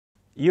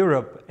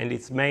Europe and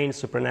its main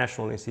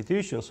supranational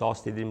institutions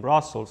hosted in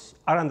Brussels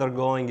are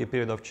undergoing a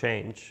period of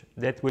change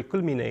that will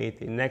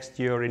culminate in next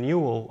year's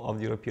renewal of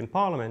the European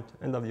Parliament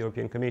and of the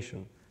European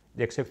Commission,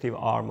 the executive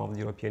arm of the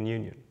European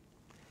Union.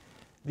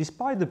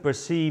 Despite the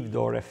perceived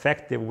or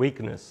effective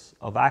weakness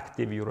of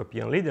active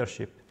European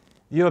leadership,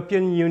 the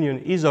European Union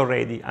is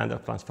already under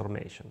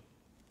transformation.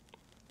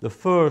 The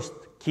first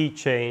key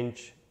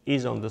change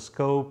is on the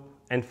scope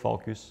and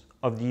focus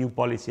of the EU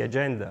policy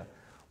agenda,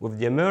 with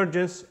the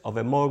emergence of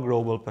a more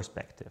global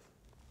perspective.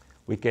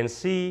 We can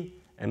see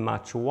a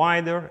much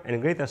wider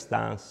and greater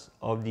stance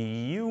of the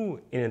EU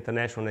in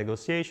international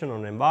negotiation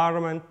on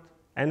environment,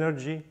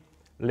 energy,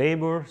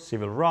 labor,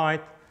 civil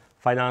rights,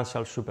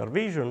 financial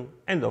supervision,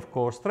 and of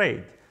course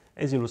trade,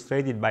 as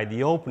illustrated by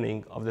the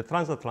opening of the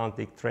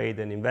transatlantic trade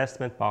and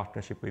investment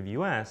partnership with the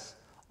US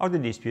or the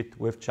dispute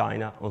with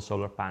China on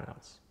solar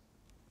panels.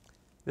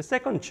 The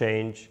second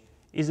change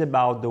is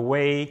about the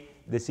way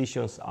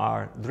decisions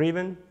are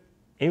driven,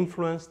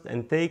 influenced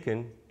and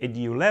taken at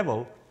EU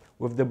level,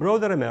 with the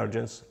broader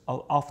emergence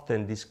of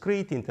often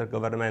discrete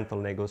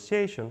intergovernmental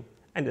negotiation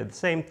and at the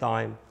same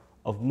time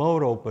of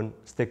more open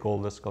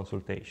stakeholders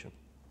consultation.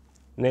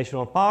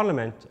 National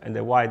parliament and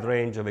a wide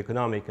range of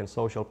economic and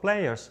social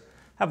players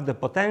have the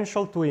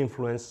potential to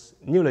influence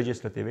new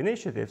legislative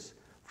initiatives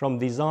from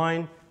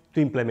design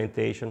to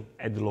implementation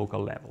at the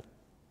local level.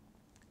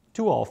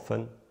 Too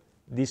often,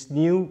 this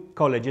new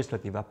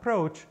co-legislative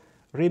approach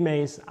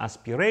remains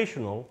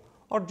aspirational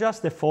or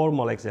just a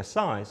formal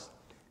exercise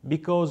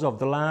because of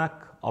the lack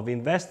of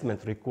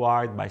investment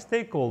required by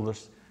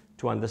stakeholders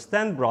to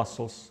understand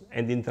Brussels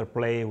and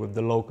interplay with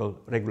the local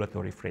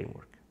regulatory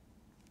framework.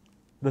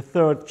 The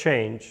third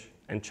change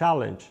and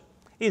challenge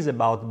is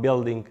about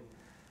building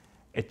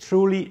a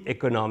truly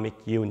economic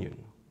union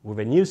with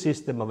a new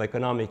system of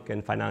economic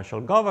and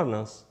financial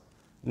governance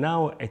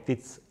now at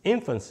its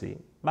infancy,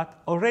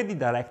 but already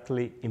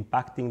directly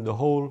impacting the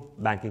whole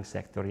banking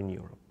sector in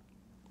Europe.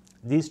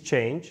 This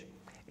change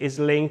is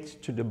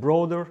linked to the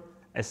broader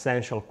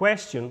essential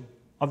question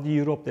of the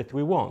Europe that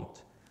we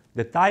want.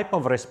 The type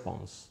of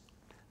response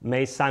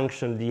may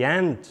sanction the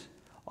end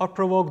or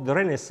provoke the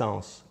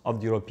renaissance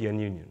of the European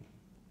Union.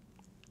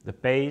 The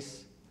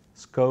pace,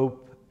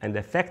 scope, and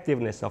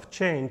effectiveness of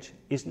change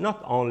is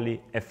not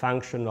only a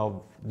function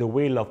of the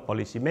will of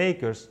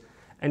policymakers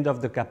and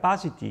of the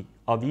capacity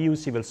of EU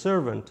civil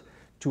servants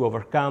to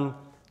overcome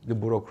the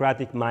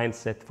bureaucratic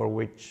mindset for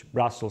which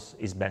Brussels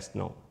is best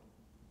known.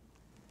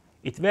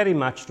 It very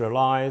much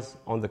relies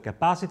on the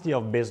capacity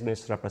of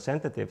business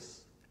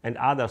representatives and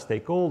other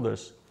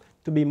stakeholders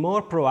to be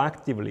more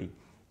proactively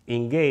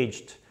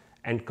engaged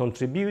and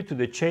contribute to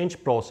the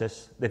change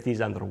process that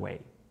is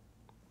underway.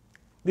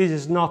 This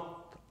is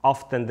not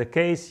often the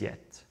case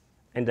yet,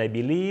 and I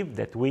believe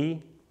that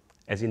we,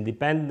 as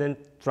independent,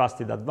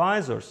 trusted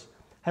advisors,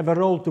 have a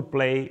role to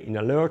play in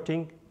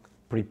alerting,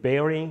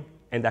 preparing,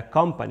 and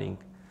accompanying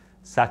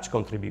such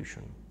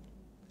contribution.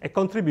 A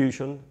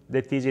contribution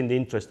that is in the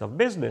interest of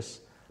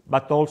business,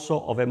 but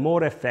also of a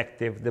more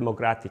effective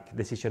democratic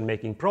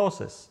decision-making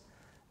process,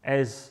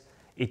 as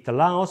it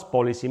allows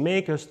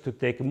policymakers to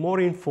take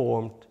more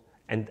informed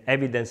and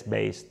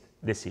evidence-based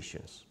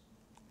decisions.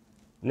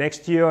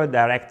 Next year,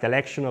 direct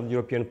election of the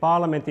European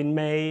Parliament in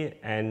May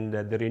and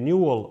the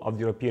renewal of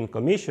the European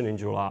Commission in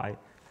July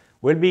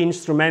will be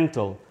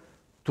instrumental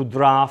to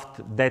draft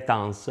that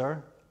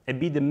answer and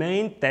be the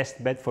main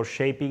testbed for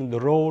shaping the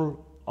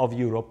role of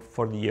Europe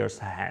for the years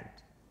ahead.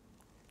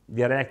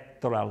 The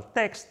electoral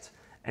text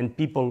and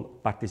people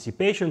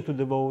participation to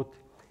the vote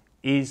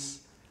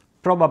is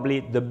probably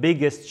the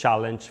biggest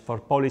challenge for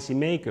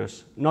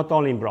policymakers, not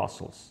only in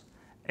Brussels,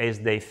 as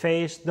they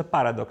face the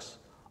paradox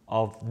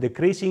of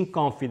decreasing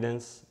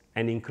confidence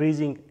and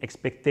increasing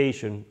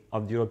expectation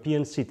of the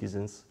European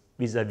citizens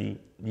vis-à-vis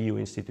the EU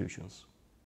institutions.